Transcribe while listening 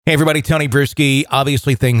Hey everybody, Tony Bruschi.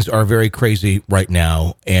 Obviously things are very crazy right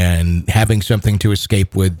now, and having something to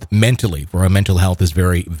escape with mentally for our mental health is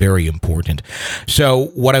very, very important. So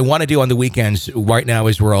what I want to do on the weekends right now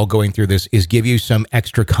as we're all going through this is give you some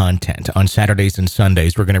extra content. On Saturdays and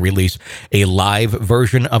Sundays, we're going to release a live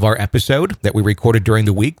version of our episode that we recorded during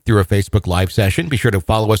the week through a Facebook Live session. Be sure to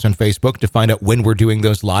follow us on Facebook to find out when we're doing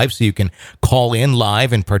those live so you can call in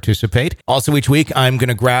live and participate. Also each week, I'm going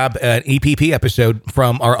to grab an EPP episode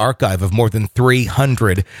from our archive of more than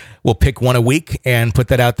 300. We'll pick one a week and put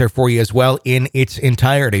that out there for you as well in its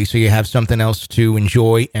entirety so you have something else to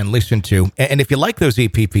enjoy and listen to. And if you like those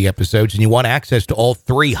EPP episodes and you want access to all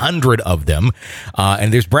 300 of them,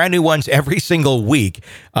 and there's brand new ones every single week,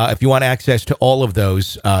 if you want access to all of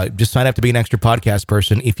those, just sign up to be an extra podcast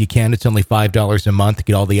person. If you can, it's only $5 a month to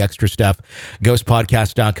get all the extra stuff.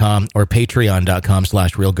 Ghostpodcast.com or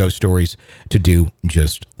patreon.com/realghoststories to do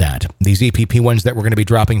just that. These EPP ones that we're going to be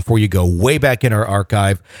dropping for you go way back in our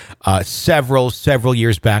archive, several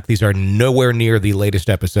years back. These are nowhere near the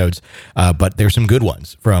latest episodes, but there's some good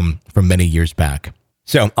ones from many years back.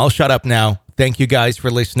 So I'll shut up now. Thank you guys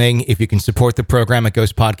for listening. If you can support the program at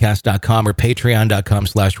ghostpodcast.com or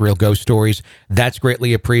patreon.com/realghoststories, that's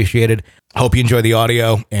greatly appreciated. Hope you enjoy the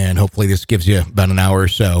audio, and hopefully this gives you about an hour or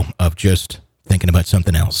so of just thinking about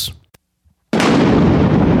something else.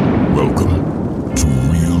 Welcome to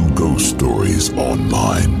Real Ghost Stories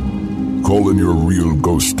Online. Call in your real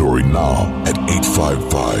ghost story now at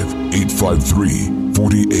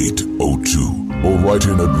 855-853-4802 or write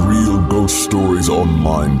in at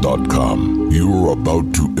realghoststoriesonline.com. You're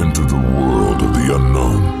about to enter the world of the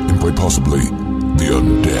unknown and quite possibly the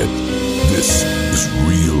undead. This is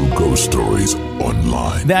Real Ghost Stories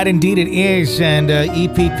Online. That indeed it is, and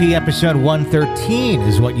EPP episode 113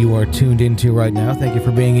 is what you are tuned into right now. Thank you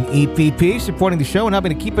for being an EPP, supporting the show and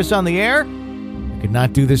helping to keep us on the air. Could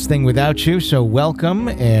not do this thing without you, so welcome.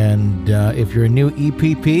 And if you're a new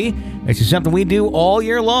EPP, this is something we do all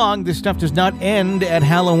year long. This stuff does not end at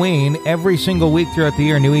Halloween. Every single week throughout the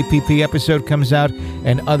year, a new EPP episode comes out,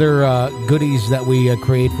 and other goodies that we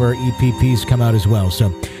create for our EPPs come out as well.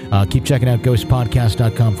 So keep checking out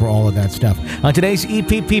ghostpodcast.com for all of that stuff. On today's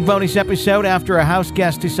EPP bonus episode, after a house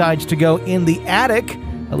guest decides to go in the attic,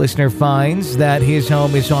 a listener finds that his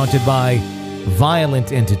home is haunted by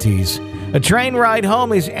violent entities. A train ride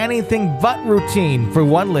home is anything but routine for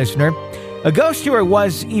one listener. A ghost tour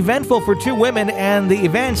was eventful for two women, and the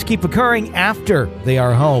events keep occurring after they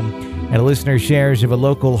are home. And a listener shares of a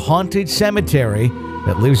local haunted cemetery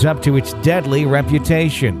that lives up to its deadly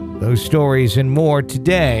reputation. Those stories and more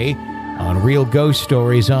today on Real Ghost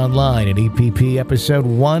Stories Online at EPP episode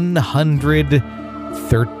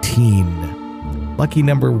 113. Lucky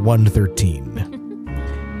number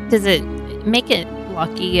 113. Does it make it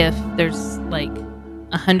lucky if there's like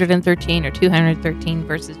 113 or 213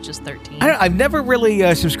 versus just 13? I've never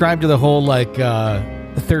really subscribed to the whole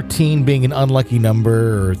 13 being an unlucky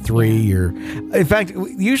number or 3 or... In fact,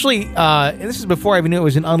 usually, and this is before I even knew it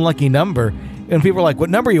was an unlucky number, and people were like, what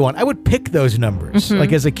number you want? I would pick those numbers. Mm-hmm.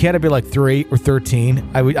 Like as a kid, I'd be like 3 or 13.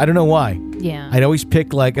 I don't know why. Yeah. I'd always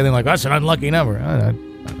pick and then that's an unlucky number.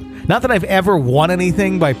 Not that I've ever won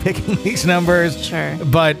anything by picking these numbers. Sure.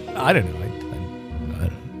 But I don't know.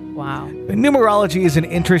 Wow. Numerology is an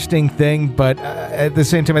interesting thing, but at the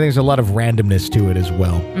same time, I think there's a lot of randomness to it as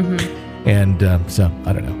well. Mm-hmm. And so,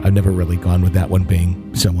 I don't know. I've never really gone with that one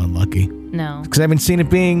being so unlucky. No. Because I haven't seen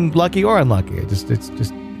it being lucky or unlucky. It's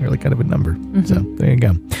just really kind of a number. Mm-hmm. So, there you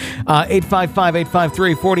go.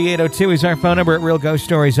 855-853-4802 is our phone number at Real Ghost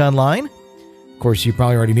Stories Online. Of course, you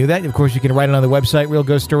probably already knew that. Of course, you can write it on the website,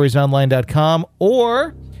 realghoststoriesonline.com,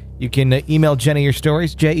 or... you can email Jenny your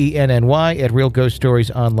stories, Jenny at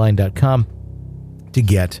realghoststoriesonline.com to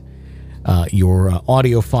get your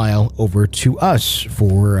audio file over to us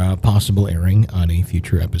for possible airing on a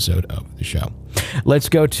future episode of the show. Let's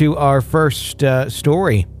go to our first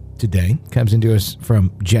story today. Comes into us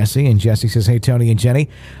from Jesse, and Jesse says, hey, Tony and Jenny,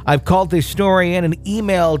 I've called this story in and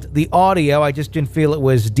emailed the audio. I just didn't feel it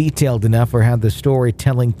was detailed enough or had the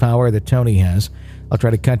storytelling power that Tony has. I'll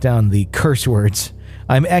try to cut down the curse words.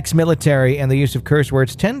 I'm ex-military, and the use of curse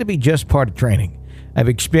words tend to be just part of training. I've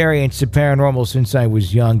experienced the paranormal since I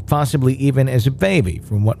was young, possibly even as a baby,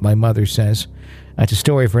 from what my mother says. That's a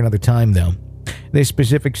story for another time, though. This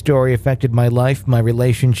specific story affected my life, my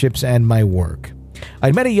relationships, and my work.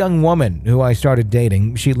 I'd met a young woman who I started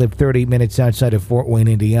dating. She lived 30 minutes outside of Fort Wayne,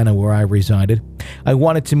 Indiana, where I resided. I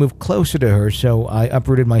wanted to move closer to her, so I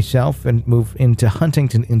uprooted myself and moved into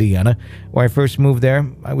Huntington, Indiana. When I first moved there,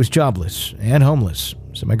 I was jobless and homeless,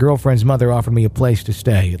 so my girlfriend's mother offered me a place to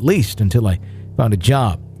stay, at least until I found a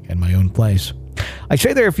job and my own place. I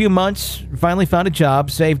stayed there a few months, finally found a job,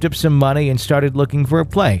 saved up some money, and started looking for a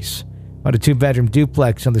place. Found a 2-bedroom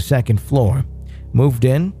duplex on the 2nd floor. Moved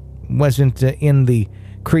in, wasn't in the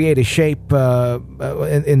creative shape,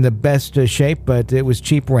 in the best shape, but it was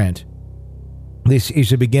cheap rent. This is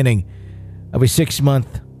the beginning of a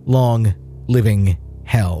 6-month-long living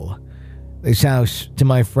hell. This house, to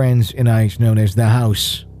my friends and I, is known as the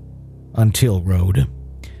house on Till Road.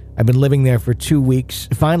 I've been living there for 2 weeks.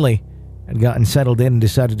 Finally, I'd gotten settled in and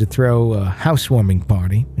decided to throw a housewarming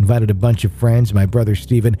party. Invited a bunch of friends, my brother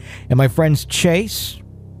Steven, and my friends Chase.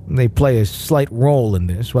 They play a slight role in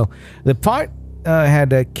this. Well, the part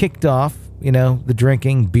had kicked off, the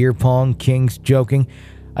drinking, beer pong, kings, joking.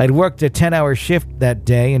 I'd worked a 10-hour shift that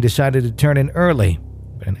day and decided to turn in early.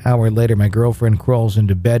 But an hour later, my girlfriend crawls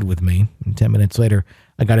into bed with me, and 10 minutes later,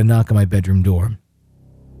 I got a knock on my bedroom door.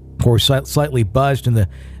 Of course, slightly buzzed in the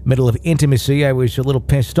middle of intimacy, I was a little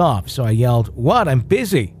pissed off, so I yelled, "What? I'm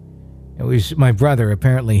busy!" It was my brother,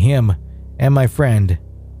 apparently him, and my friend.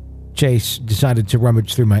 Chase decided to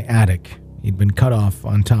rummage through my attic. He'd been cut off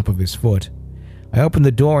on top of his foot. I opened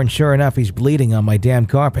the door, and sure enough, he's bleeding on my damn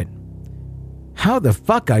carpet. "How the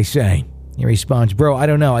fuck," I say. He responds, "Bro, I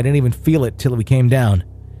don't know. I didn't even feel it till we came down.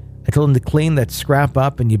 I told him to clean that scrap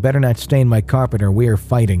up, and you better not stain my carpet or we are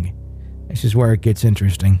fighting." This is where it gets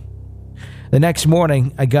interesting. The next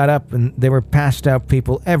morning, I got up and there were passed out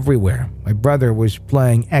people everywhere. My brother was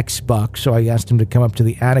playing Xbox, so I asked him to come up to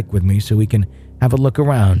the attic with me so we can have a look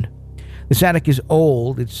around. This attic is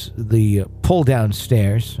old. It's the pull-down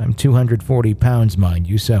stairs. I'm 240 pounds, mind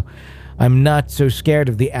you, so I'm not so scared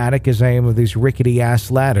of the attic as I am of these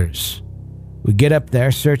rickety-ass ladders. We get up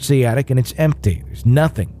there, search the attic, and it's empty. There's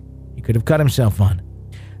nothing he could have cut himself on.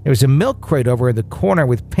 There was a milk crate over in the corner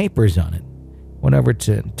with papers on it. Went over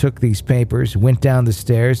took these papers, went down the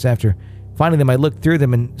stairs. After finding them, I looked through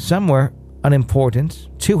them, and some were unimportant.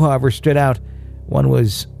 2, however, stood out. One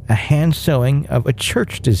was a hand sewing of a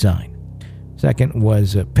church design. Second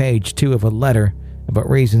was page 2 of a letter about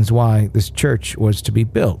reasons why this church was to be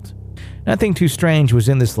built. Nothing too strange was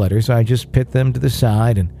in this letter, so I just put them to the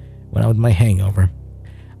side and went on with my hangover.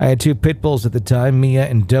 I had 2 pit bulls at the time, Mia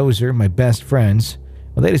and Dozer, my best friends.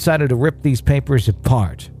 Well, they decided to rip these papers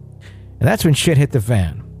apart. And that's when shit hit the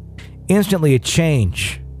fan. Instantly a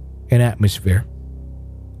change in atmosphere.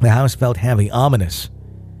 The house felt heavy, ominous,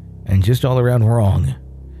 and just all around wrong.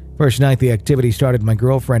 First night the activity started, my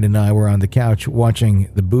girlfriend and I were on the couch watching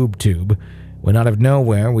the boob tube, when out of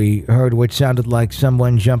nowhere we heard what sounded like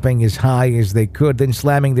someone jumping as high as they could, then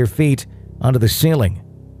slamming their feet onto the ceiling.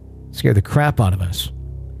 It scared the crap out of us.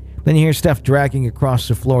 Then you hear stuff dragging across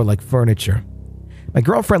the floor like furniture. My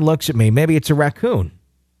girlfriend looks at me. Maybe it's a raccoon.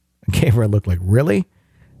 I gave her a look like, really?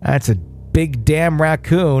 That's a big damn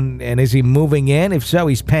raccoon, and is he moving in? If so,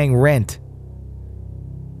 he's paying rent.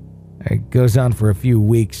 It goes on for a few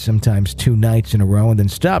weeks, sometimes 2 nights in a row, and then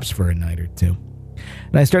stops for a night or 2.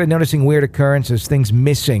 And I started noticing weird occurrences, things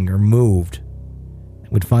missing or moved. I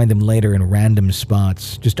would find them later in random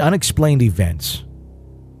spots, just unexplained events.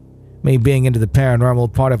 Me being into the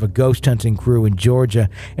paranormal, part of a ghost hunting crew in Georgia,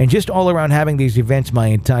 and just all around having these events my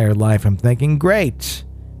entire life, I'm thinking, great,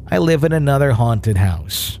 I live in another haunted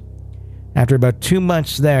house. After about 2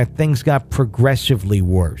 months there, things got progressively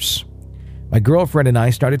worse. My girlfriend and I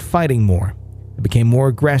started fighting more. I became more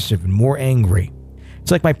aggressive and more angry.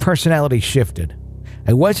 It's like my personality shifted.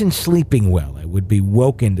 I wasn't sleeping well. I would be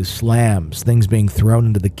woken to slams, things being thrown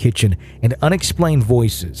into the kitchen, and unexplained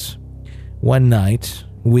voices. One night,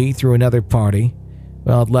 we threw another party.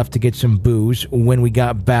 Well, I'd left to get some booze. When we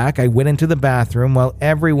got back, I went into the bathroom while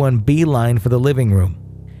everyone beelined for the living room.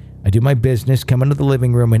 I do my business, come into the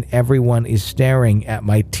living room, and everyone is staring at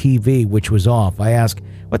my TV, which was off. I ask,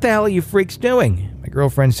 "What the hell are you freaks doing?" My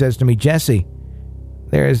girlfriend says to me, "Jesse,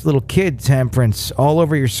 there's little kids' handprints all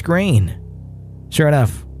over your screen." Sure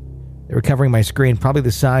enough, they were covering my screen, probably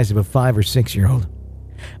the size of a 5 or 6-year-old.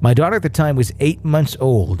 My daughter at the time was 8 months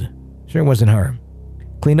old. Sure wasn't her.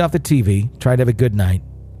 Cleaned off the TV, tried to have a good night.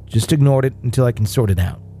 Just ignored it until I can sort it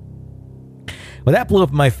out. Well, that blew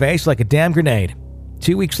up in my face like a damn grenade.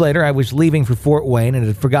 2 weeks later, I was leaving for Fort Wayne and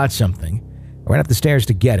had forgot something. I ran up the stairs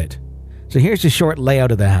to get it. So here's the short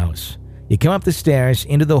layout of the house. You come up the stairs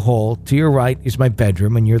into the hall. To your right is my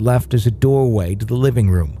bedroom, and your left is a doorway to the living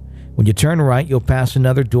room. When you turn right, you'll pass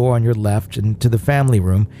another door on your left into the family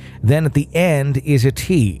room. Then at the end is a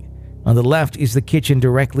T. On the left is the kitchen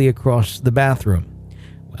directly across the bathroom.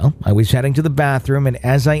 Well, I was heading to the bathroom, and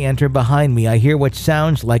as I enter behind me, I hear what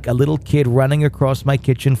sounds like a little kid running across my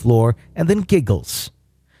kitchen floor and then giggles.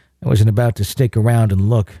 I wasn't about to stick around and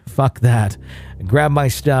look. Fuck that. I grabbed my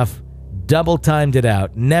stuff, double timed it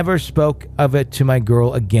out. Never spoke of it to my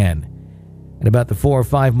girl again. At about the 4 or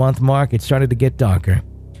 5 month mark, it started to get darker.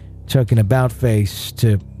 Took an about face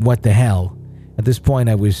to what the hell. At this point,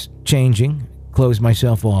 I was changing, closed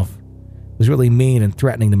myself off. Was really mean and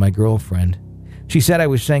threatening to my girlfriend. She said I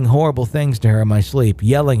was saying horrible things to her in my sleep,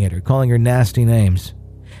 yelling at her, calling her nasty names.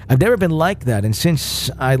 I've never been like that, and since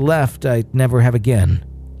I left, I never have again.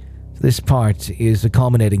 So this part is the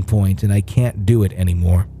culminating point, and I can't do it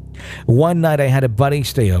anymore. One night I had a buddy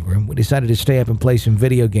stay over. We decided to stay up and play some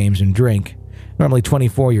video games and drink. Normally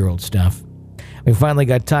 24-year-old stuff. We finally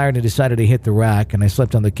got tired and decided to hit the rack, and I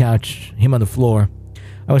slept on the couch, him on the floor.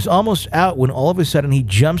 I was almost out when all of a sudden he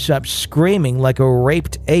jumps up screaming like a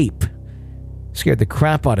raped ape. Scared the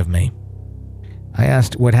crap out of me. I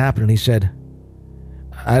asked what happened, and he said,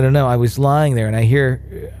 I don't know, I was lying there and I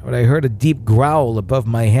heard a deep growl above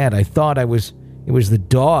my head. I thought it was the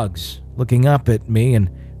dogs looking up at me,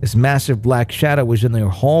 and this massive black shadow was in their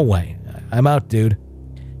hallway. I'm out, dude.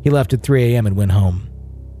 He left at 3 a.m. and went home.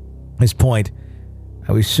 At this point,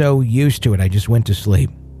 I was so used to it, I just went to sleep.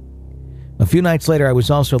 A few nights later, I was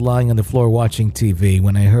also lying on the floor watching TV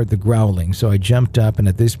when I heard the growling, so I jumped up, and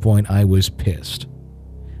at this point, I was pissed.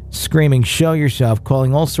 Screaming, show yourself,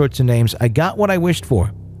 calling all sorts of names. I got what I wished for.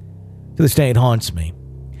 To this day, it haunts me.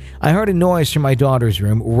 I heard a noise from my daughter's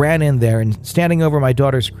room, ran in there, and standing over my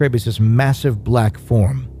daughter's crib is this massive black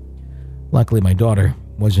form. Luckily, my daughter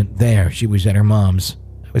wasn't there. She was at her mom's.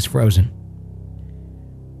 I was frozen.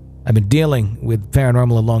 I've been dealing with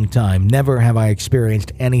paranormal a long time. Never have I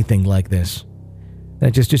experienced anything like this. And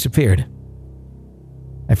it just disappeared.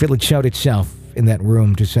 I feel it showed itself in that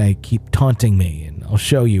room to say, keep taunting me and I'll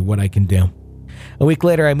show you what I can do. A week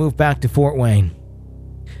later, I moved back to Fort Wayne.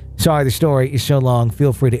 Sorry the story is so long.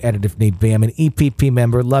 Feel free to edit if need be. I'm an EPP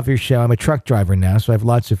member. Love your show. I'm a truck driver now, so I have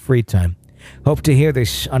lots of free time. Hope to hear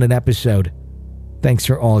this on an episode. Thanks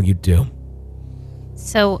for all you do.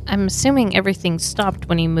 So I'm assuming everything stopped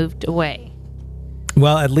when he moved away.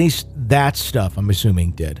 Well, at least that stuff, I'm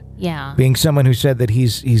assuming, did. Yeah. Being someone who said that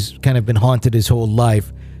he's kind of been haunted his whole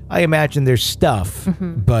life, I imagine there's stuff,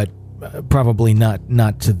 but probably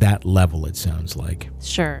not to that level, it sounds like.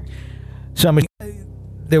 Sure. So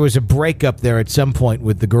there was a breakup there at some point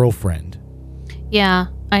with the girlfriend. Yeah,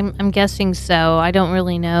 I'm guessing so. I don't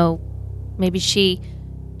really know. Maybe she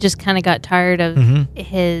just kind of got tired of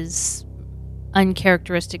his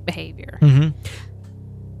uncharacteristic behavior. I don't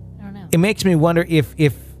know. It makes me wonder if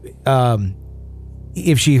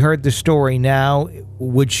she heard the story now,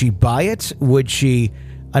 would she buy it? Would she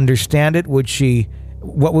understand it? What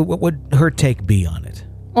would her take be on it?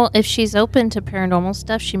 Well, if she's open to paranormal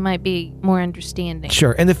stuff, she might be more understanding.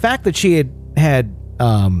 Sure. And the fact that she had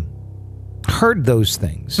heard those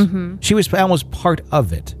things, she was almost part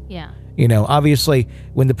of it. Yeah. You know, obviously,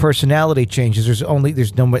 when the personality changes, there's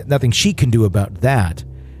nothing she can do about that.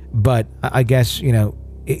 But I guess, you know,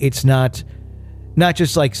 it's not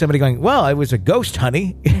just like somebody going, well, I was a ghost,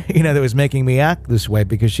 honey, you know, that was making me act this way,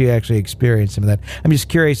 because she actually experienced some of that. I'm just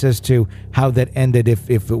curious as to how that ended, if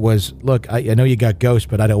it was, look, I know you got ghosts,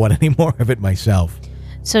 but I don't want any more of it myself.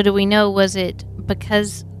 So do we know, was it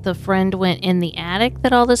because the friend went in the attic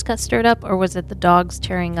that all this got stirred up, or was it the dogs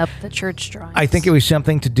tearing up the church drawings? I think it was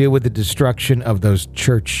something to do with the destruction of those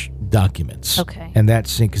church documents. Okay. And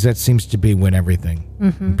because that seems to be when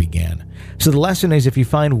everything began. So the lesson is, if you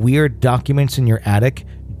find weird documents in your attic,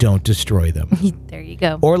 don't destroy them. There you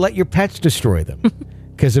go. Or let your pets destroy them.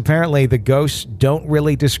 Because apparently the ghosts don't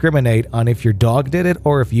really discriminate on if your dog did it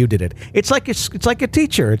or if you did it. It's like a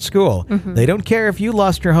teacher at school. They don't care if you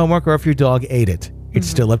lost your homework or if your dog ate it. It's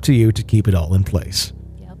still up to you to keep it all in place.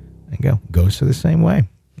 Yep. There you go. Ghosts are the same way.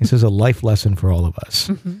 This is a life lesson for all of us.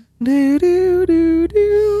 Do, do, do,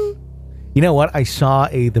 do. You know what? I saw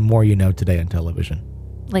The More You Know today on television.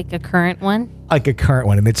 Like a current one? Like a current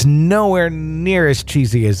one, and it's nowhere near as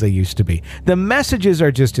cheesy as they used to be. The messages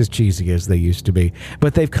are just as cheesy as they used to be,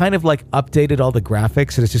 but they've kind of like updated all the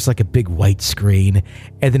graphics, and it's just like a big white screen,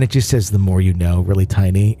 and then it just says "The More You Know" really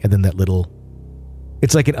tiny, and then that little...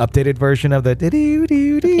 It's like an updated version of the...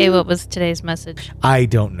 Okay, what was today's message? I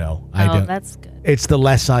don't know. That's good. It's the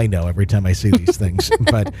less I know every time I see these things.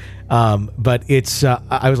 But it's...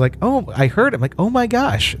 I was like, oh, I heard it. I'm like, oh my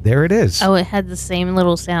gosh, there it is. Oh, it had the same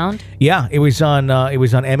little sound? Yeah, it was on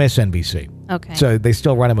MSNBC. Okay. So they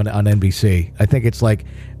still run them on NBC. I think it's like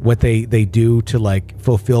what they do to like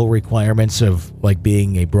fulfill requirements of like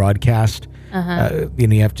being a broadcast. You know,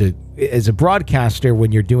 you have to... As a broadcaster,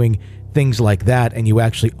 when you're doing things like that, and you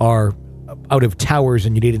actually are out of towers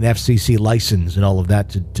and you need an FCC license and all of that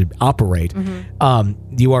to operate,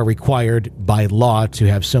 you are required by law to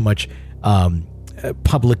have so much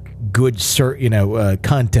public good,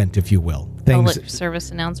 content, if you will. Public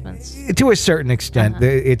service announcements. To a certain extent.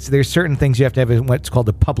 There's certain things you have to have in what's called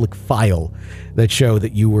a public file that show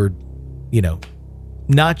that you were,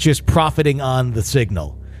 not just profiting on the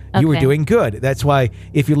signal. You were doing good. That's why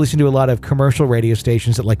if you listen to a lot of commercial radio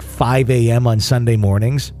stations at like 5 a.m. on Sunday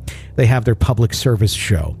mornings, they have their public service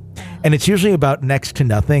show. And it's usually about next to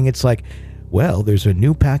nothing. It's like, well, there's a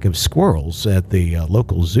new pack of squirrels at the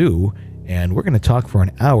local zoo, and we're going to talk for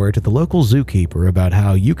an hour to the local zookeeper about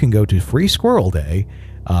how you can go to Free Squirrel Day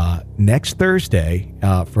next Thursday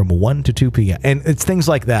from 1 to 2 p.m. And it's things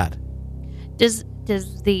like that. Does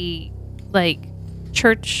the,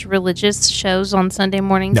 church religious shows on Sunday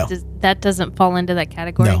mornings, no. That doesn't fall into that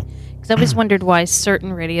category? No. Because I always wondered why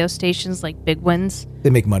certain radio stations, like big ones, they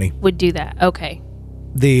make money, would do that. Okay.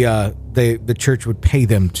 The church would pay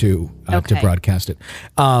them to broadcast it.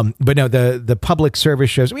 But no, the public service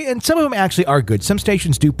shows, and some of them actually are good. Some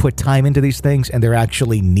stations do put time into these things, and they're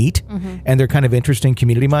actually neat, and they're kind of interesting,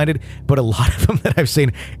 community-minded. But a lot of them that I've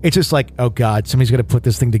seen, it's just like, oh God, somebody's going to put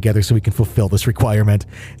this thing together so we can fulfill this requirement,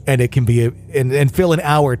 and it can be and fill an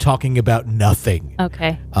hour talking about nothing.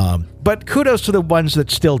 Okay. But kudos to the ones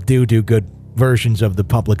that still do good versions of the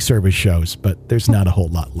public service shows, but there's not a whole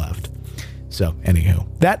lot left. So,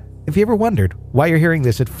 anywho, that, if you ever wondered why you're hearing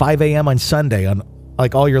this at 5 a.m. on Sunday on,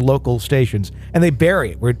 like, all your local stations, and they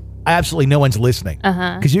bury it where absolutely no one's listening.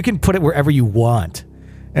 Because you can put it wherever you want.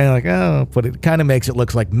 And but it kind of makes it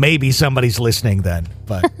look like maybe somebody's listening then.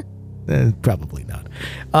 But probably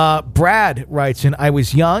not. Brad writes in, I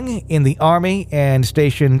was young in the Army and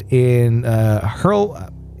stationed in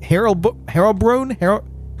Heilbronn?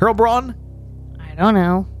 I don't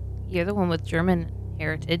know. You're the one with German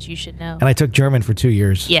heritage, you should know. And I took German for 2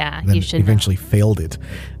 years. Yeah, you should eventually failed it.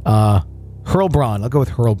 Heilbronn. I'll go with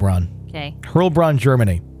Heilbronn. Okay. Heilbronn,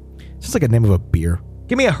 Germany. It's just like a name of a beer.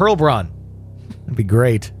 Give me a Heilbronn. That'd be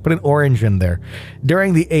great. Put an orange in there.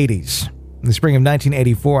 During the 80s, in the spring of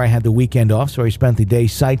 1984, I had the weekend off, so I spent the day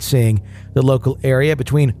sightseeing the local area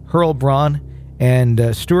between Heilbronn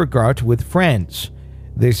and Stuttgart with friends.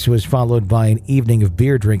 This was followed by an evening of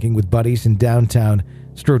beer drinking with buddies in downtown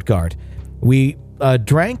Stuttgart. We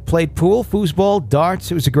drank, played pool, foosball,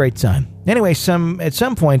 darts. It was a great time. Anyway, at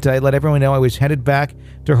some point, I let everyone know I was headed back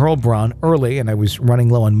to Heilbronn early, and I was running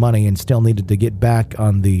low on money and still needed to get back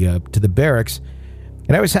on to the barracks.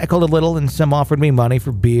 And I was heckled a little, and some offered me money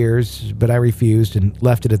for beers, but I refused and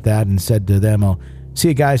left it at that and said to them, I'll see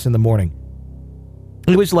you guys in the morning.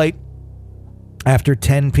 It was late. After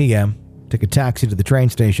 10 p.m., took a taxi to the train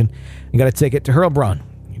station and got a ticket to Heilbronn.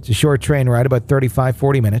 It's a short train ride, about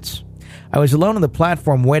 35-40 minutes. I was alone on the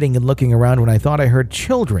platform waiting and looking around when I thought I heard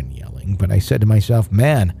children yelling, but I said to myself,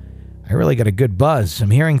 man, I really got a good buzz. I'm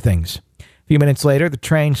hearing things. A few minutes later, the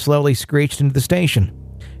train slowly screeched into the station.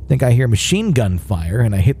 I think I hear machine gun fire,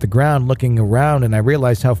 and I hit the ground looking around, and I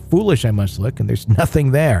realized how foolish I must look, and there's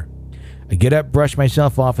nothing there. I get up, brush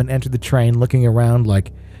myself off, and enter the train, looking around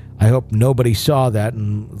like I hope nobody saw that,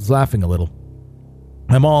 and was laughing a little.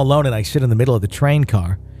 I'm all alone, and I sit in the middle of the train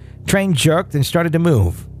car. Train jerked and started to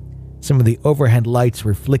move. Some of the overhead lights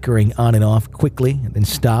were flickering on and off quickly and then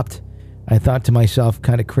stopped. I thought to myself,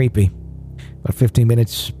 kind of creepy. About 15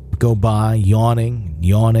 minutes go by,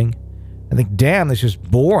 yawning. I think, damn, this is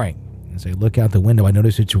boring. As I look out the window, I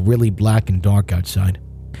notice it's really black and dark outside.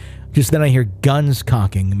 Just then I hear guns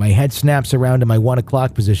cocking. My head snaps around to my 1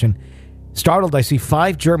 o'clock position. Startled, I see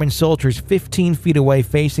 5 German soldiers 15 feet away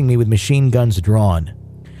facing me with machine guns drawn.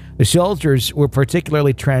 The soldiers were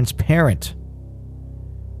particularly transparent.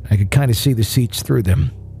 I could kind of see the seats through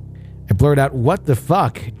them. I blurt out, what the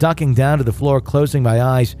fuck? Ducking down to the floor, closing my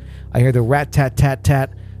eyes, I hear the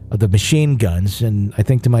rat-tat-tat-tat of the machine guns, and I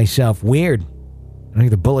think to myself, weird. I don't hear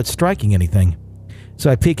the bullets striking anything. So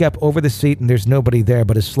I peek up over the seat, and there's nobody there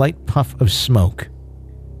but a slight puff of smoke,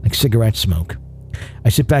 like cigarette smoke. I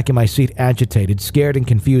sit back in my seat, agitated, scared, and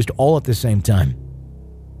confused all at the same time.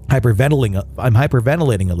 I'm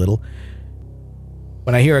hyperventilating a little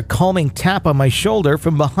when I hear a calming tap on my shoulder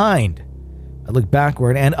from behind. I look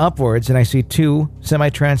backward and upwards, and I see 2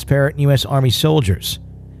 semi-transparent U.S. Army soldiers.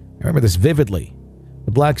 I remember this vividly.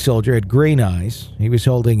 The black soldier had green eyes. He was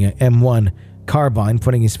holding an M1 carbine,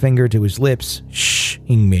 putting his finger to his lips,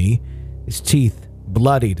 shh-ing me, his teeth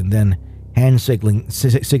bloodied, and then hand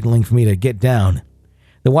signaling for me to get down.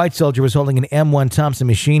 The white soldier was holding an M1 Thompson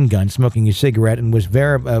machine gun, smoking a cigarette, and was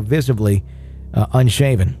visibly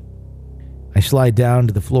unshaven. I slide down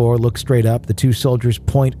to the floor, look straight up. The 2 soldiers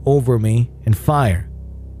point over me and fire.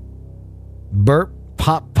 Burp,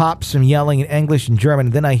 pop, pop, some yelling in English and German,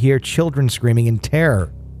 and then I hear children screaming in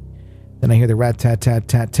terror. Then I hear the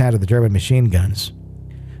rat-tat-tat-tat-tat of the German machine guns.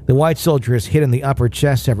 The white soldier is hit in the upper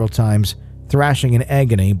chest several times, thrashing in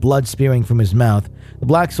agony, blood spewing from his mouth. The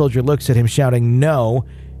black soldier looks at him, shouting, "No!"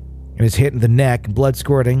 and is hit in the neck, blood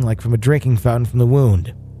squirting like from a drinking fountain from the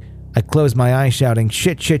wound. I close my eyes, shouting,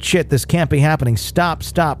 "Shit, shit, shit, this can't be happening. Stop,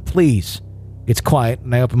 stop, please." It's quiet,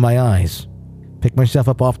 and I open my eyes. Pick myself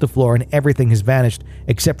up off the floor, and everything has vanished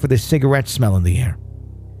except for the cigarette smell in the air.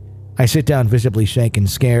 I sit down, visibly shaken,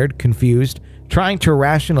 scared, confused, trying to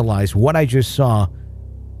rationalize what I just saw.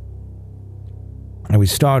 I was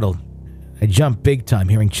startled. I jump big time,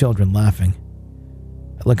 hearing children laughing.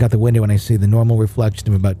 I look out the window and I see the normal reflection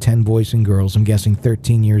of about 10 boys and girls, I'm guessing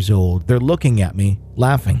 13 years old. They're looking at me,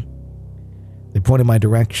 laughing. They point in my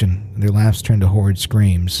direction, and their laughs turn to horrid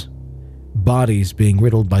screams. Bodies being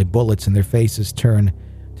riddled by bullets and their faces turn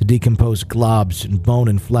to decomposed globs and bone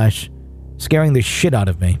and flesh, scaring the shit out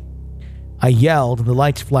of me. I yelled, and the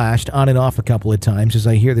lights flashed on and off a couple of times as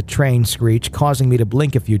I hear the train screech, causing me to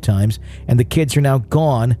blink a few times, and the kids are now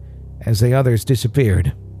gone as the others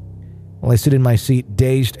disappeared. While I sit in my seat,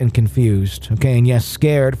 dazed and confused, and yes,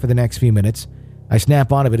 scared for the next few minutes, I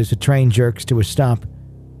snap out of it as the train jerks to a stop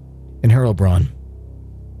in Heilbronn.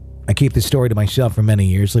 I keep this story to myself for many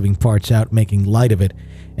years, leaving parts out, making light of it,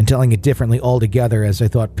 and telling it differently altogether as I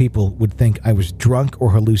thought people would think I was drunk or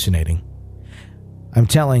hallucinating. I'm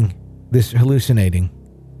telling this hallucinating,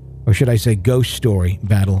 or should I say ghost story,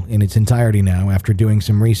 battle in its entirety now after doing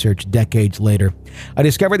some research decades later. I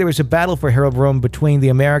discovered there was a battle for Heilbronn between the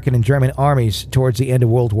American and German armies towards the end of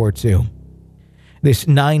World War II. This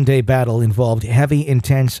 9-day battle involved heavy,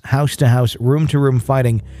 intense, house-to-house, room-to-room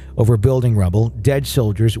fighting over building rubble, dead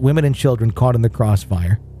soldiers, women and children caught in the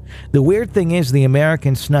crossfire. The weird thing is the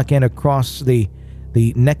Americans snuck in across the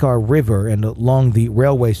Neckar River and along the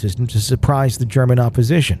railway system to surprise the German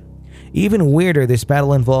opposition. Even weirder, this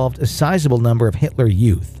battle involved a sizable number of Hitler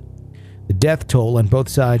Youth. The death toll on both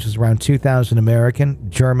sides was around 2,000 American,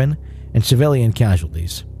 German, and civilian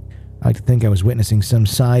casualties. I like to think I was witnessing some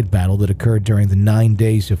side battle that occurred during the 9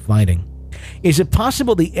 days of fighting. Is it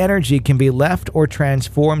possible the energy can be left or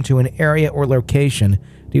transformed to an area or location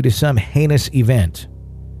due to some heinous event?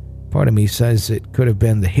 Part of me says it could have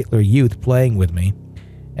been the Hitler Youth playing with me,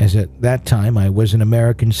 as at that time I was an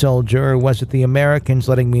American soldier, or was it the Americans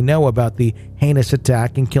letting me know about the heinous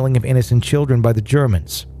attack and killing of innocent children by the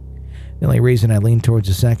Germans? The only reason I lean towards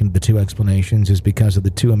the second of the two explanations is because of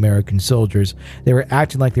the two American soldiers. They were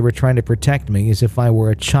acting like they were trying to protect me as if I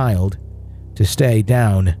were a child, to stay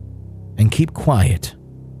down and keep quiet.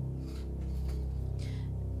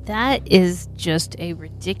 That is just a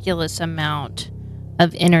ridiculous amount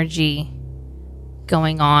of energy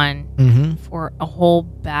going on for a whole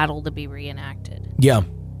battle to be reenacted. Yeah.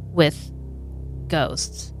 With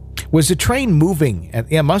ghosts. Was the train moving?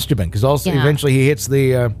 Yeah, must have been, because also eventually he hits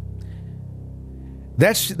the...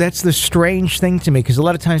 That's the strange thing to me, because a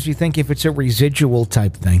lot of times you think if it's a residual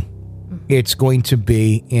type thing, it's going to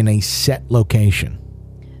be in a set location.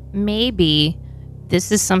 Maybe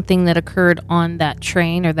this is something that occurred on that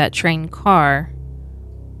train or that train car,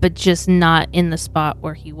 but just not in the spot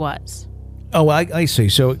where he was. Oh, I see.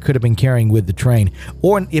 So it could have been carrying with the train.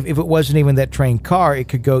 Or if it wasn't even that train car, it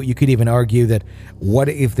could go. You could even argue that what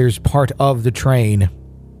if there's part of the train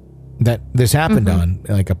that this happened on,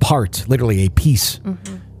 like a part, literally a piece,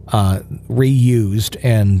 reused,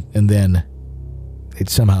 and then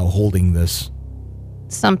it's somehow holding this.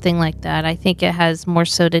 Something like that. I think it has more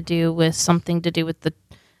so to do with something to do with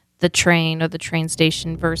the train or the train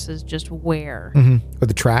station versus just where. Or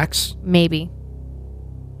the tracks? Maybe.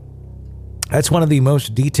 That's one of the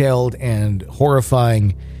most detailed and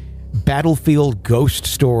horrifying battlefield ghost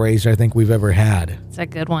stories I think we've ever had. It's a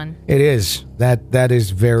good one. It is. That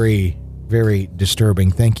is very, very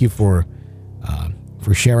disturbing. Thank you for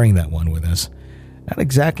sharing that one with us. Not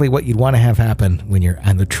exactly what you'd want to have happen when you're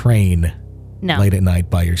on the train late at night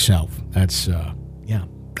by yourself. That's a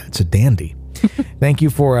dandy. Thank you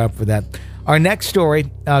for that. Our next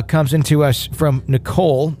story comes into us from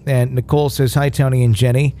Nicole, and Nicole says, "Hi, Tony and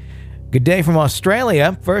Jenny. Good day from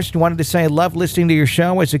Australia. First, wanted to say I love listening to your show.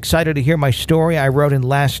 I was excited to hear my story I wrote in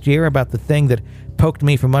last year about the thing that poked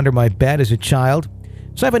me from under my bed as a child.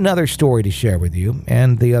 So I have another story to share with you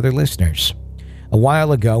and the other listeners. A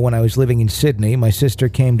while ago, when I was living in Sydney, my sister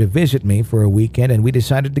came to visit me for a weekend and we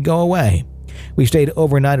decided to go away. We stayed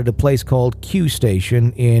overnight at a place called Q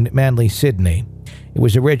Station in Manly, Sydney. It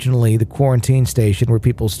was originally the quarantine station where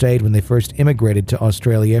people stayed when they first immigrated to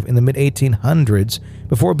Australia in the mid-1800s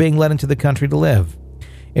before being let into the country to live.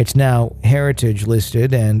 It's now heritage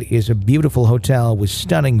listed and is a beautiful hotel with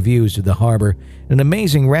stunning views of the harbor and an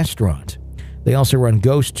amazing restaurant. They also run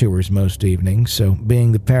ghost tours most evenings, so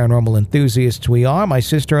being the paranormal enthusiasts we are, my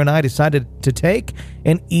sister and I decided to take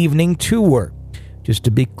an evening tour. Just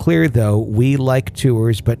to be clear, though, we like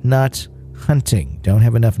tours, but not hunting. Don't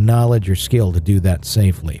have enough knowledge or skill to do that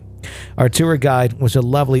safely. Our tour guide was a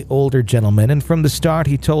lovely older gentleman, and from the start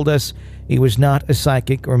he told us he was not a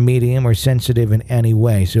psychic or medium or sensitive in any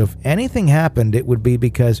way, so if anything happened, it would be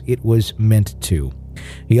because it was meant to.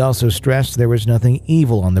 He also stressed there was nothing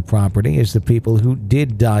evil on the property, as the people who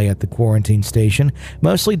did die at the quarantine station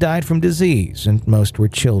mostly died from disease, and most were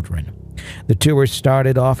children. The tour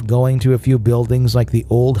started off going to a few buildings like the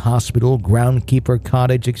old hospital, groundkeeper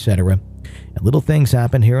cottage, etc. And little things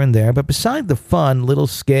happened here and there, but beside the fun little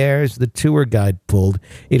scares the tour guide pulled,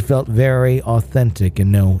 it felt very authentic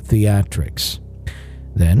and no theatrics.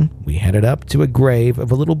 Then we headed up to a grave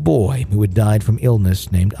of a little boy who had died from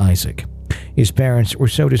illness named Isaac. His parents were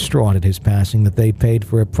so distraught at his passing that they paid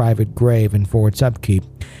for a private grave and for its upkeep,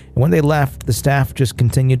 and when they left, the staff just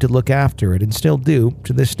continued to look after it and still do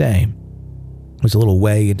to this day. It was a little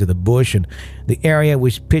way into the bush, and the area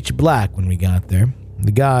was pitch black when we got there.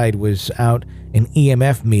 The guide was out an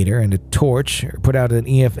EMF meter and a torch, put out an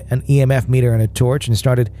EMF meter and a torch, and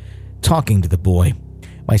started talking to the boy.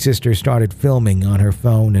 My sister started filming on her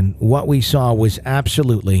phone, and what we saw was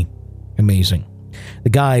absolutely amazing. The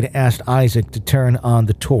guide asked Isaac to turn on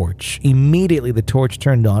the torch. Immediately, the torch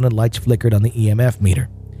turned on and lights flickered on the EMF meter.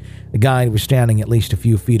 The guide was standing at least a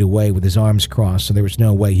few feet away with his arms crossed, so there was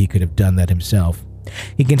no way he could have done that himself.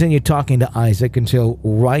 He continued talking to Isaac until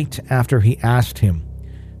right after he asked him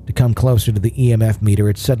to come closer to the EMF meter,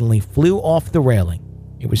 it suddenly flew off the railing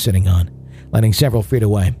it was sitting on, landing several feet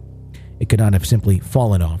away. It could not have simply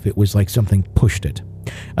fallen off. It was like something pushed it.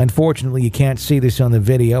 Unfortunately, you can't see this on the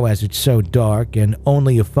video as it's so dark and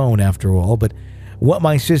only a phone after all, but what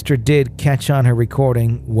my sister did catch on her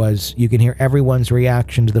recording was you can hear everyone's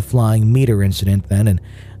reaction to the flying meter incident then, and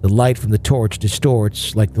the light from the torch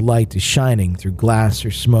distorts like the light is shining through glass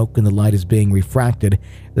or smoke and the light is being refracted.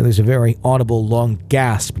 Then there's a very audible long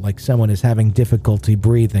gasp like someone is having difficulty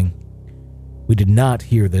breathing. We did not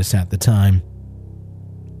hear this at the time.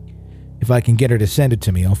 If I can get her to send it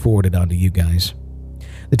to me, I'll forward it on to you guys.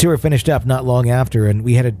 The tour finished up not long after, and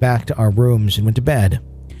we headed back to our rooms and went to bed.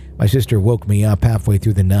 My sister woke me up halfway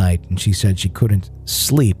through the night, and she said she couldn't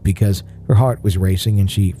sleep because her heart was racing and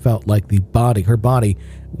she felt like her body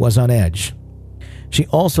was on edge. She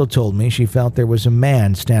also told me she felt there was a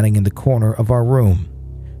man standing in the corner of our room.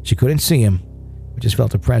 She couldn't see him, but just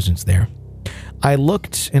felt a presence there. I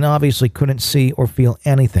looked and obviously couldn't see or feel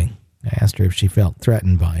anything. I asked her if she felt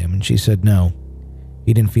threatened by him, and she said no.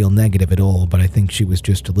 He didn't feel negative at all, but I think she was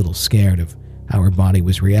just a little scared of how her body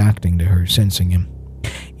was reacting to her sensing him.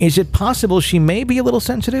 Is it possible she may be a little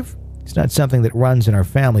sensitive? It's not something that runs in our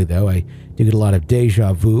family, though. I do get a lot of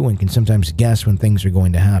deja vu and can sometimes guess when things are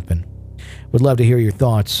going to happen. Would love to hear your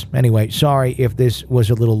thoughts. Anyway, sorry if this was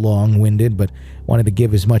a little long-winded, but wanted to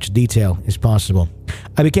give as much detail as possible.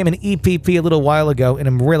 I became an EPP a little while ago, and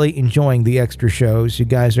I'm really enjoying the extra shows. You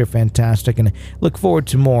guys are fantastic, and I look forward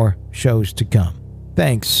to more shows to come.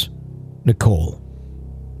 Thanks, Nicole.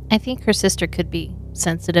 I think her sister could be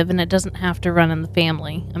sensitive, and it doesn't have to run in the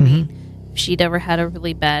family. I mean, if she'd ever had a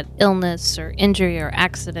really bad illness or injury or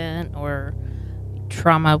accident or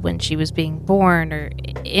trauma when she was being born or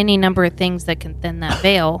any number of things that can thin that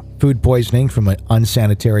veil. Food poisoning from an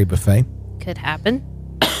unsanitary buffet. Could happen.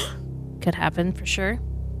 Could happen for sure.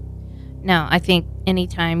 Now, I think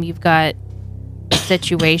anytime you've got a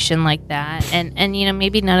situation like that, and you know,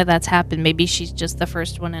 maybe none of that's happened. Maybe she's just the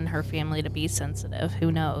first one in her family to be sensitive. Who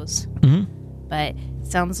knows? But it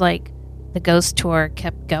sounds like the ghost tour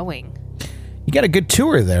kept going. You got a good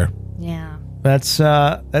tour there. Yeah.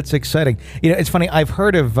 That's exciting. You know, it's funny. I've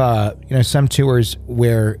heard of some tours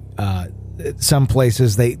where some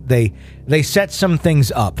places they set some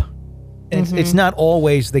things up. It's not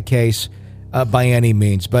always the case by any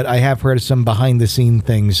means, but I have heard of some behind the scene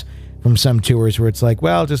things from some tours where it's like,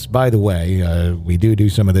 well, just by the way, we do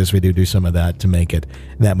some of this, we do some of that to make it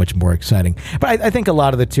that much more exciting. But I think a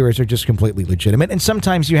lot of the tours are just completely legitimate, and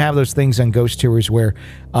sometimes you have those things on ghost tours where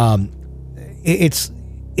it's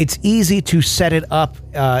easy to set it up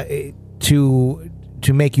to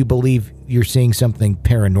make you believe you're seeing something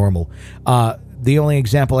paranormal. The only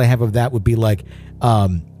example I have of that would be like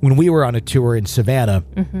when we were on a tour in Savannah.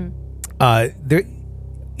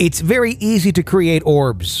 It's very easy to create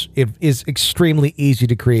orbs. It is extremely easy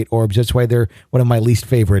to create orbs. That's why they're one of my least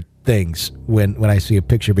favorite things when I see a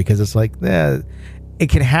picture, because it's like it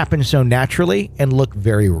can happen so naturally and look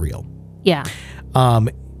very real. Yeah.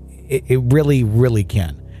 It really, really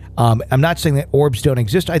can. I'm not saying that orbs don't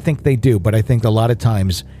exist. I think they do, but I think a lot of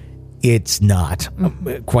times it's not,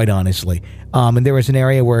 quite honestly. And there was an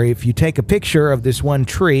area where if you take a picture of this one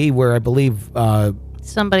tree where I believe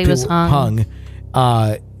somebody was hung,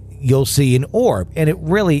 you'll see an orb. And it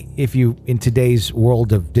really, if you, in today's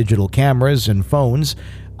world of digital cameras and phones,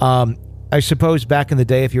 I suppose back in the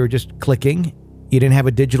day, if you were just clicking, you didn't have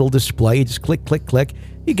a digital display, you just click, click, click,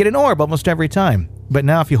 you get an orb almost every time. But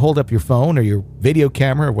now if you hold up your phone or your video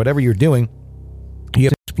camera or whatever you're doing, you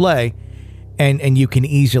have a display, and you can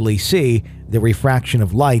easily see the refraction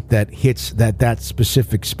of light that hits that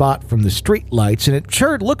specific spot from the street lights. And it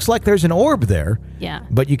sure looks like there's an orb there. Yeah.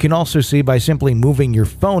 But you can also see by simply moving your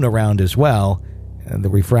phone around as well, the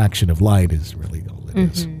refraction of light is really all it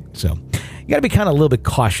is. So you got to be kind of a little bit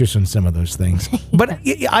cautious on some of those things. But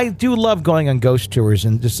I do love going on ghost tours,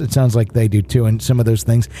 and just it sounds like they do too, and some of those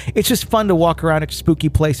things. It's just fun to walk around at spooky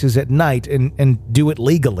places at night and do it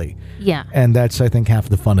legally. Yeah. And that's, I think, half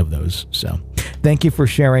the fun of those. So thank you for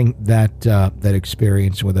sharing that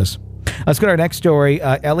experience with us. Let's go to our next story.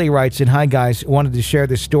 Ellie writes in, "Hi guys, wanted to share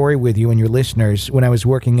this story with you and your listeners. When I was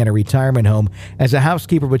working at a retirement home as a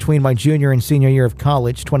housekeeper between my junior and senior year of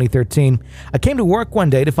college, 2013, I came to work one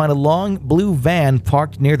day to find a long blue van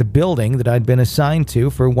parked near the building that I'd been assigned to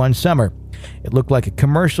for one summer. It looked like a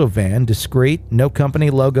commercial van, discreet, no company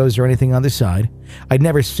logos or anything on the side. I'd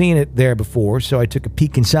never seen it there before, so I took a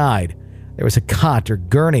peek inside. There was a cot or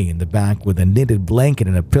gurney in the back with a knitted blanket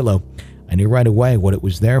and a pillow. I knew right away what it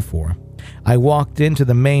was there for. I walked into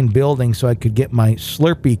the main building so I could get my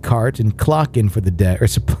Slurpee cart and clock in for the day." Or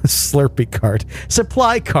Slurpee cart.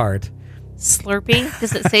 Supply cart. Slurpee?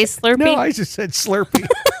 Does it say Slurpee? No, I just said Slurpee.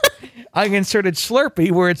 I inserted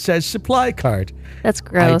Slurpee where it says supply cart. That's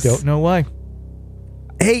gross. I don't know why.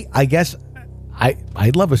 Hey, I guess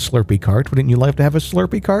I'd love a Slurpee cart. Wouldn't you like to have a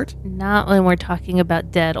Slurpee cart? Not when we're talking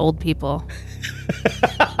about dead old people.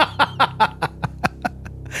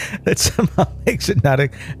 That somehow makes it not a...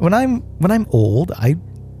 When I'm old, I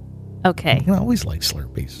always like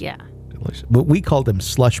Slurpees. Yeah. Delicious. But we called them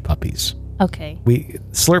slush puppies. Okay.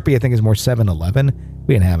 Slurpee, I think, is more 7-Eleven.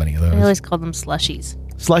 We didn't have any of those. I always called them slushies.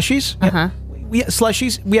 Slushies? Uh-huh. Yeah,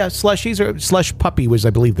 slushies. Yeah, slushies, or Slush Puppy was,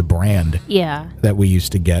 I believe, the brand. Yeah. That we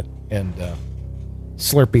used to get. And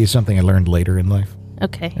Slurpee is something I learned later in life.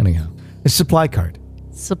 Okay. Anyhow, a supply cart.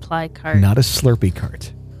 Supply cart. Not a Slurpee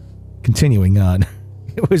cart. Continuing on.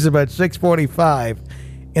 It was about 6:45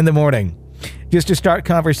 in the morning. Just to start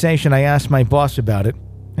conversation, I asked my boss about it.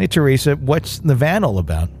 "Hey, Teresa, what's the van all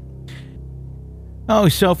about?" "Oh,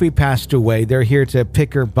 Sophie passed away. They're here to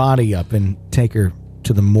pick her body up and take her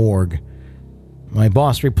to the morgue." My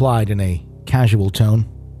boss replied in a casual tone.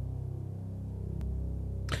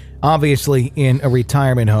 Obviously, in a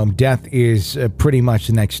retirement home, death is pretty much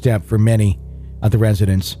the next step for many of the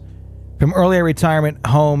residents. From earlier retirement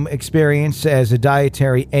home experience as a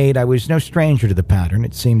dietary aide, I was no stranger to the pattern.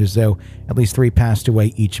 It seemed as though at least 3 passed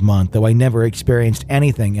away each month, though I never experienced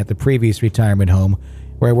anything at the previous retirement home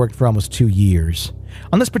where I worked for almost 2 years.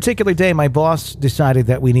 On this particular day, my boss decided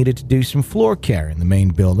that we needed to do some floor care in the main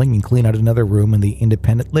building and clean out another room in the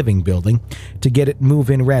independent living building to get it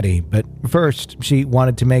move-in ready. But first, she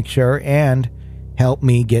wanted to make sure and help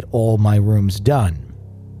me get all my rooms done.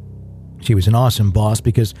 She was an awesome boss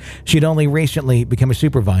because she'd only recently become a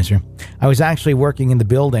supervisor. I was actually working in the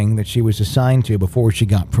building that she was assigned to before she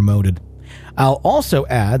got promoted. I'll also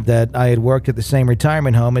add that I had worked at the same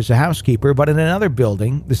retirement home as a housekeeper, but in another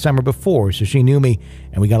building the summer before, so she knew me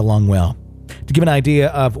and we got along well. To give an idea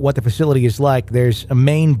of what the facility is like, there's a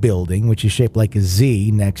main building, which is shaped like a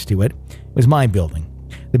Z next to it. It was my building.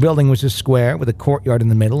 The building was a square with a courtyard in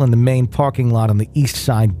the middle and the main parking lot on the east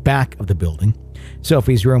side back of the building.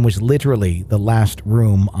 Sophie's room was literally the last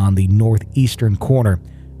room on the northeastern corner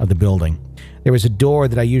of the building. There was a door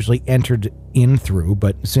that I usually entered in through,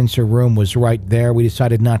 but since her room was right there, we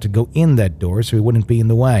decided not to go in that door so we wouldn't be in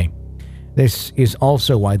the way. This is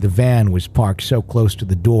also why the van was parked so close to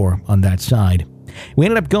the door on that side. We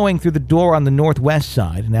ended up going through the door on the northwest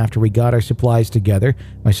side, and after we got our supplies together,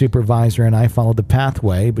 my supervisor and I followed the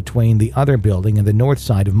pathway between the other building and the north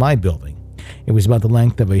side of my building. It was about the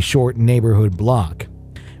length of a short neighborhood block.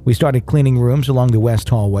 We started cleaning rooms along the west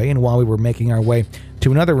hallway, and while we were making our way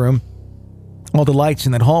to another room, all the lights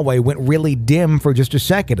in that hallway went really dim for just a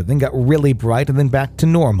second and then got really bright and then back to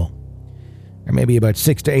normal. There may be about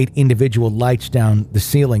 6 to 8 individual lights down the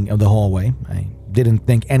ceiling of the hallway. I didn't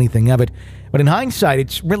think anything of it, but in hindsight,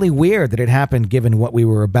 it's really weird that it happened given what we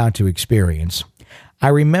were about to experience. I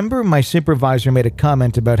remember my supervisor made a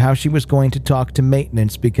comment about how she was going to talk to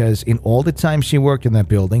maintenance because in all the time she worked in that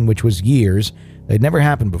building, which was years, it never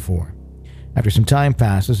happened before. After some time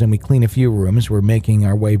passes and we clean a few rooms, we're making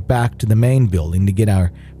our way back to the main building to get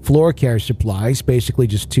our floor care supplies, basically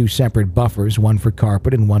just 2 separate buffers, one for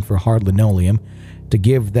carpet and one for hard linoleum, to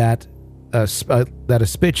give that a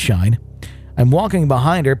spit shine. I'm walking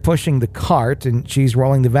behind her, pushing the cart, and she's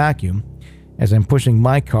rolling the vacuum. As I'm pushing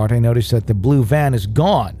my cart, I notice that the blue van is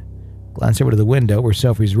gone. Glance over to the window where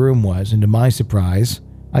Sophie's room was, and to my surprise,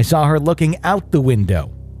 I saw her looking out the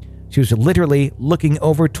window. She was literally looking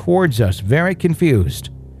over towards us, very confused.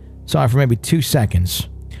 Saw her for maybe 2 seconds.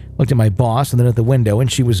 Looked at my boss and then at the window,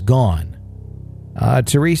 and she was gone.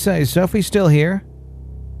 Teresa, is Sophie still here?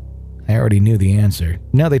 I already knew the answer.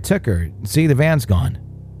 No, they took her. See, the van's gone.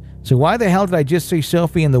 So why the hell did I just see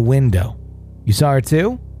Sophie in the window? You saw her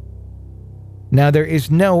too? Now, there is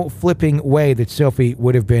no flipping way that Sophie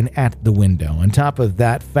would have been at the window. On top of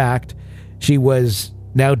that fact, she was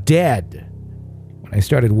now dead. When I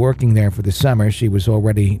started working there for the summer, she was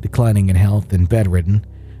already declining in health and bedridden.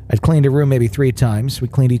 I'd cleaned her room maybe 3 times. We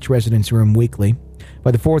cleaned each resident's room weekly.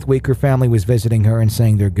 By the 4th week, her family was visiting her and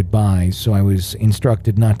saying their goodbyes, so I was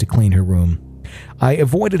instructed not to clean her room. I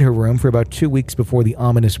avoided her room for about 2 weeks before the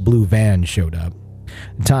ominous blue van showed up.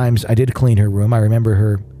 At times I did clean her room. I remember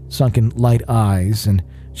her sunken light eyes, and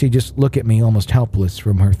she'd just look at me almost helpless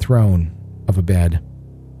from her throne of a bed.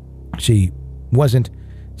 She wasn't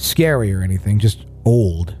scary or anything, just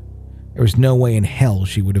old. There was no way in hell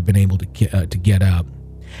she would have been able to get up.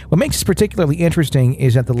 What makes this particularly interesting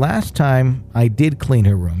is that the last time I did clean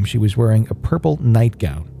her room, she was wearing a purple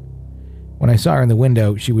nightgown. When I saw her in the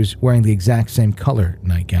window, she was wearing the exact same color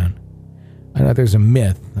nightgown. I know there's a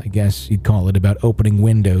myth, I guess you'd call it, about opening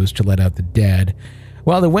windows to let out the dead.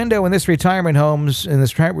 Well, the window in this retirement home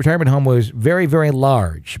was very, very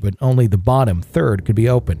large, but only the bottom third could be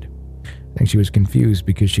opened. I think she was confused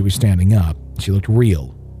because she was standing up. She looked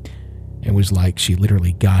real. It was like she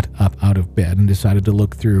literally got up out of bed and decided to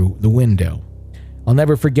look through the window. I'll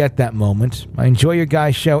never forget that moment. I enjoy your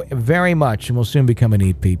guys' show very much and will soon become an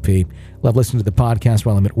EPP. Love listening to the podcast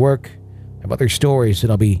while I'm at work. I have other stories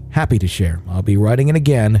that I'll be happy to share. I'll be writing it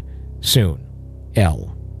again soon.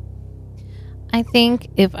 L. I think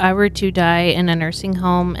if I were to die in a nursing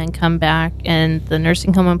home and come back and the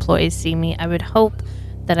nursing home employees see me, I would hope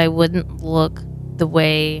that I wouldn't look the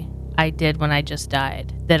way I did when I just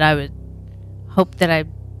died. That I would hope that I'd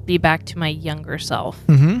be back to my younger self.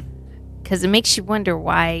 Because it makes you wonder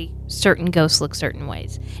why certain ghosts look certain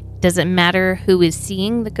ways. Does it matter who is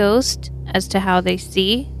seeing the ghost as to how they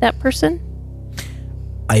see that person?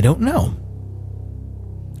 I don't know.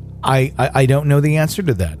 I don't know the answer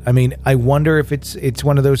to that. I mean, I wonder if it's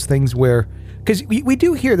one of those things where, because we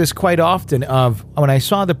do hear this quite often of, when I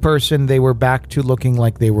saw the person, they were back to looking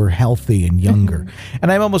like they were healthy and younger.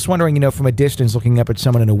 And I'm almost wondering, from a distance, looking up at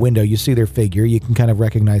someone in a window, you see their figure, you can kind of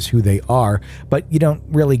recognize who they are, but you don't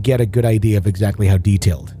really get a good idea of exactly how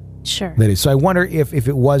detailed that is. So I wonder if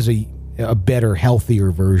it was a better,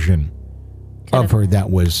 healthier version of her that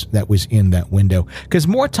was in that window. Because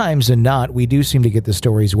more times than not, we do seem to get the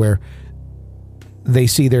stories where they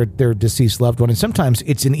see their deceased loved one, and sometimes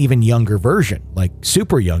it's an even younger version, like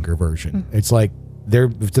super younger version. It's like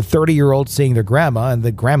it's a 30-year-old seeing their grandma, and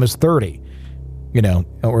the grandma's 30,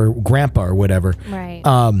 or grandpa or whatever. Right.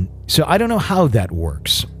 So I don't know how that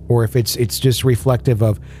works, or if it's just reflective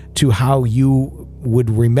of to how you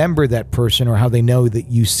would remember that person, or how they know that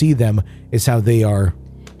you see them is how they are.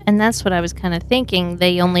 And that's what I was kind of thinking.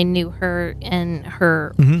 They only knew her in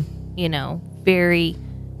her, very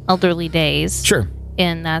elderly days. Sure.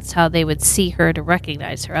 And that's how they would see her to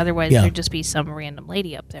recognize her. Otherwise, there'd just be some random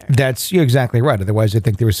lady up there. You're exactly right. Otherwise, I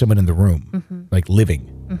think there was someone in the room, like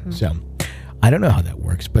living. So I don't know how that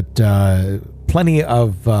works, but plenty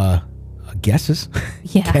of guesses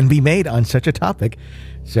can be made on such a topic.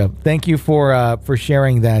 So thank you for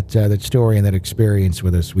sharing that story and that experience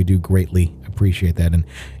with us. We do greatly appreciate that, and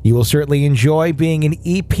you will certainly enjoy being an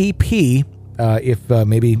EPP if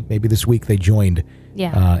maybe this week they joined.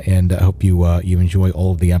 And I hope you enjoy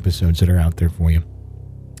all of the episodes that are out there for you.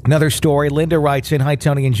 Another story. Linda writes in, "Hi,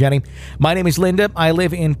 Tony and Jenny. My name is Linda. I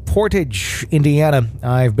live in Portage, Indiana.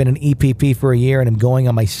 I've been an EPP for a year and I'm going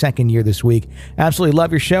on my 2nd year this week. Absolutely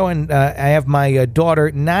love your show, and I have my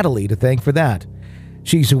daughter, Natalie, to thank for that.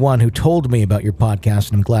 She's the one who told me about your podcast,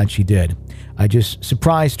 and I'm glad she did. I just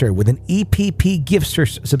surprised her with an EPP gift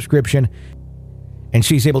subscription, and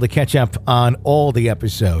she's able to catch up on all the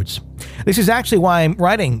episodes. This is actually why I'm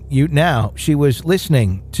writing you now. She was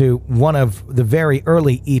listening to one of the very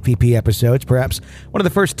early EPP episodes, perhaps one of the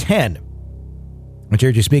first 10, which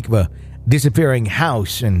heard you speak of a disappearing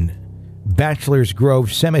house in Bachelor's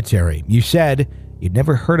Grove Cemetery. You said you'd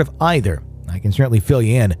never heard of either. I can certainly fill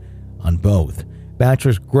you in on both.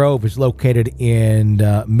 Bachelor's Grove is located in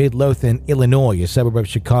Midlothian, Illinois, a suburb of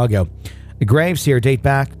Chicago. The graves here date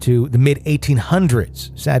back to the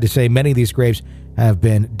mid-1800s. Sad to say, many of these graves have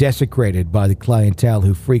been desecrated by the clientele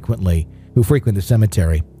who frequent the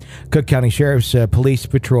cemetery. Cook County Sheriff's Police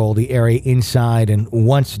patrol the area inside, and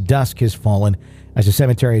once dusk has fallen, as the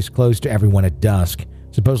cemetery is closed to everyone at dusk.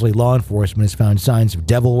 Supposedly, law enforcement has found signs of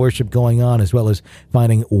devil worship going on, as well as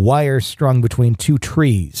finding wire strung between two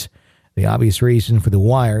trees. The obvious reason for the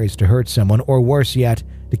wire is to hurt someone, or worse yet,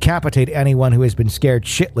 decapitate anyone who has been scared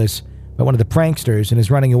shitless by one of the pranksters and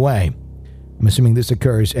is running away. I'm assuming this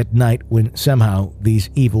occurs at night when somehow these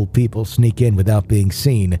evil people sneak in without being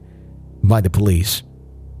seen by the police.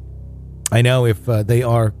 I know if they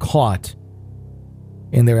are caught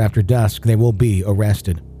in there after dusk, they will be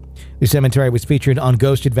arrested. The cemetery was featured on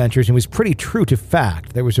Ghost Adventures and was pretty true to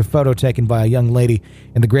fact. There was a photo taken by a young lady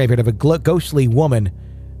in the graveyard of a ghostly woman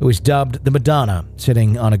who was dubbed the Madonna,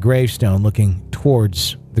 sitting on a gravestone looking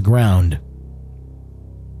towards the ground.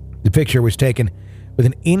 The picture was taken with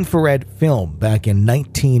an infrared film back in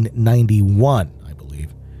 1991, I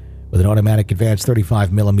believe, with an automatic advanced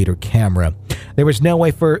 35mm camera. There was no way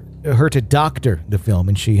for her to doctor the film,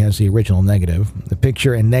 and she has the original negative. The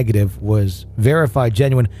picture and negative was verified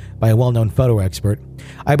genuine by a well-known photo expert.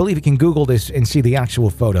 I believe you can Google this and see the actual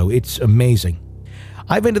photo. It's amazing.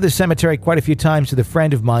 I've been to the cemetery quite a few times with a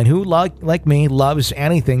friend of mine who, like me, loves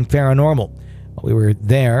anything paranormal. While we were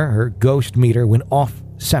there, her ghost meter went off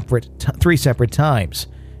three separate times.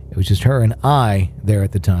 It was just her and I there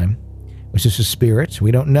at the time. Was this a spirit?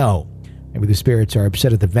 We don't know. Maybe the spirits are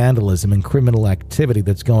upset at the vandalism and criminal activity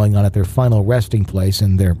that's going on at their final resting place,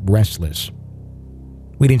 and they're restless.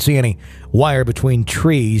 We didn't see any wire between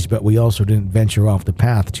trees, but we also didn't venture off the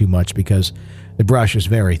path too much because the brush is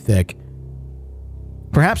very thick.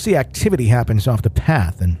 Perhaps the activity happens off the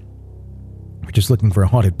path, and you're just looking for a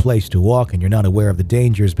haunted place to walk, and you're not aware of the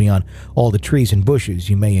dangers beyond all the trees and bushes.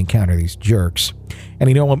 You may encounter these jerks.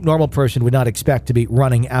 Any normal person would not expect to be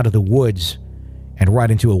running out of the woods and right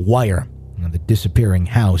into a wire on the disappearing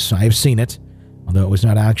house. I have seen it, although it was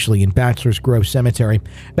not actually in Bachelor's Grove Cemetery.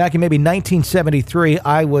 Back in maybe 1973,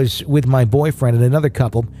 I was with my boyfriend and another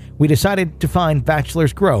couple. We decided to find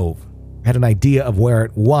Bachelor's Grove. Had an idea of where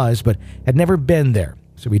it was, but had never been there.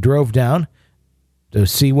 So we drove down to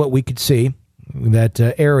see what we could see in that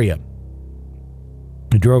area.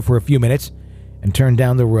 We drove for a few minutes and turned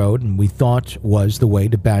down the road, and we thought was the way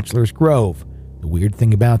to Bachelor's Grove. The weird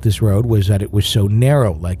thing about this road was that it was so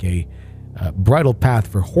narrow, like a bridle path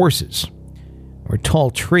for horses. There were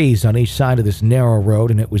tall trees on each side of this narrow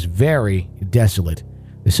road, and it was very desolate.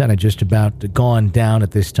 The sun had just about gone down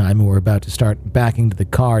at this time, and we were about to start backing to the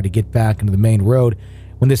car to get back into the main road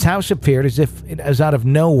when this house appeared as if it was out of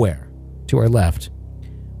nowhere to our left.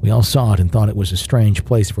 We all saw it and thought it was a strange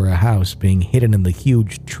place for a house, being hidden in the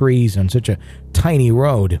huge trees on such a tiny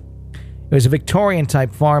road. It was a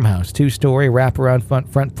Victorian-type farmhouse, 2-story, wraparound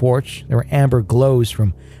front porch. There were amber glows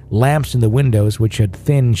from lamps in the windows, which had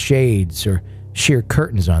thin shades or sheer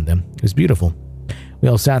curtains on them. It was beautiful. We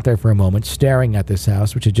all sat there for a moment, staring at this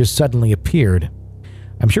house, which had just suddenly appeared.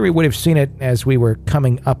 I'm sure we would have seen it as we were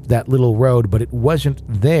coming up that little road, but it wasn't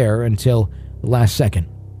there until the last second.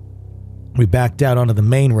 We backed out onto the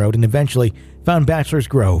main road and eventually found Bachelor's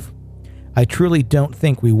Grove. I truly don't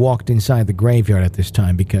think we walked inside the graveyard at this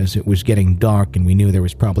time because it was getting dark and we knew there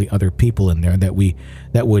was probably other people in there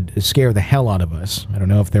that would scare the hell out of us. I don't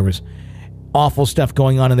know if there was awful stuff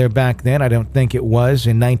going on in there back then. I don't think it was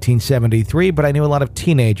in 1973, but I knew a lot of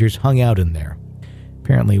teenagers hung out in there.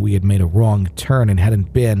 Apparently, we had made a wrong turn and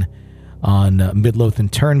hadn't been on Midlothian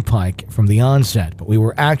Turnpike from the onset, but we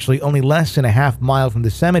were actually only less than a half mile from the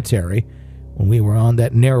cemetery when we were on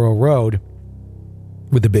that narrow road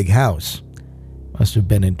with the big house. Must have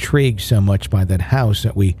been intrigued so much by that house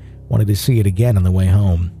that we wanted to see it again on the way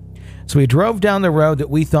home. So we drove down the road that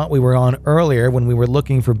we thought we were on earlier when we were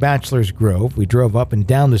looking for Bachelor's Grove. We drove up and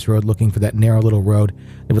down this road looking for that narrow little road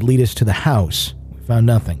that would lead us to the house. We found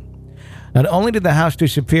nothing. Not only did the house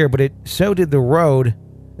disappear, but so did the road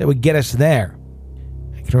that would get us there.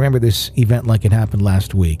 I can remember this event like it happened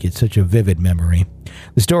last week. It's such a vivid memory.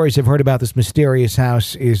 The stories I've heard about this mysterious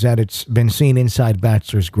house is that it's been seen inside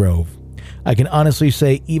Bachelor's Grove. I can honestly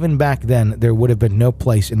say even back then there would have been no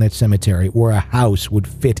place in that cemetery where a house would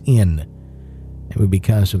fit in. It would be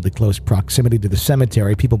because of the close proximity to the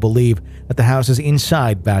cemetery. People believe that the house is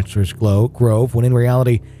inside Bachelor's Grove, when in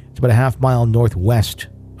reality it's about a half mile northwest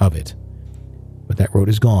of it. But that road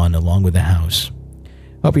is gone along with the house.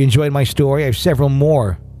 Hope you enjoyed my story. I have several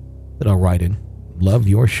more that I'll write in. Love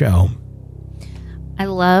your show. I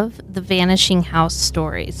love the vanishing house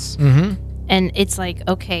stories. Mm-hmm. And it's like,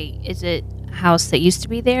 okay, is it a house that used to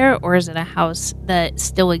be there, or is it a house that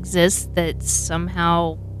still exists that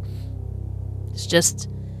somehow is just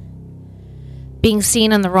being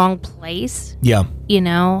seen in the wrong place? Yeah. You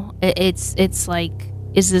know, it's like,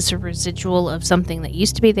 is this a residual of something that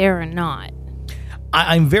used to be there or not?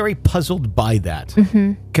 I'm very puzzled by that.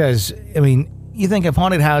 Mm-hmm. Because, I mean, you think of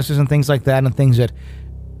haunted houses and things like that and things that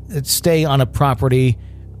stay on a property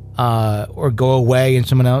or go away and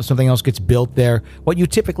something else gets built there. What you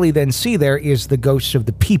typically then see there is the ghosts of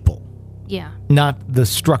the people. Yeah. Not the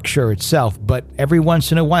structure itself. But every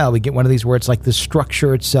once in a while we get one of these where it's like the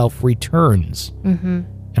structure itself returns. Mm-hmm.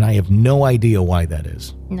 And I have no idea why that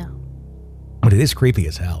is. No. But it is creepy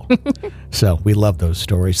as hell. So we love those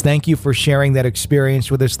stories. Thank you for sharing that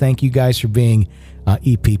experience with us. Thank you guys for being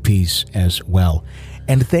EPPs as well.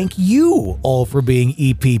 And thank you all for being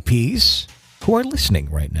EPPs who are listening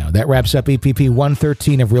right now. That wraps up EPP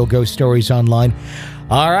 113 of Real Ghost Stories Online.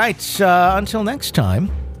 All right. Until next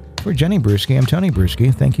time, for Jenny Bruschi, I'm Tony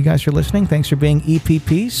Bruschi. Thank you guys for listening. Thanks for being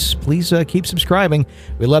EPPs. Please keep subscribing.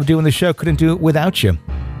 We love doing the show. Couldn't do it without you.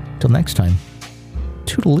 Until next time,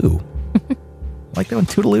 toodaloo. Like that one,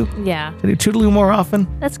 toodaloo? Yeah. Can I do toodaloo more often?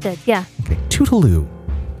 That's good. Yeah. Okay, toodaloo.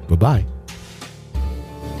 Bye-bye.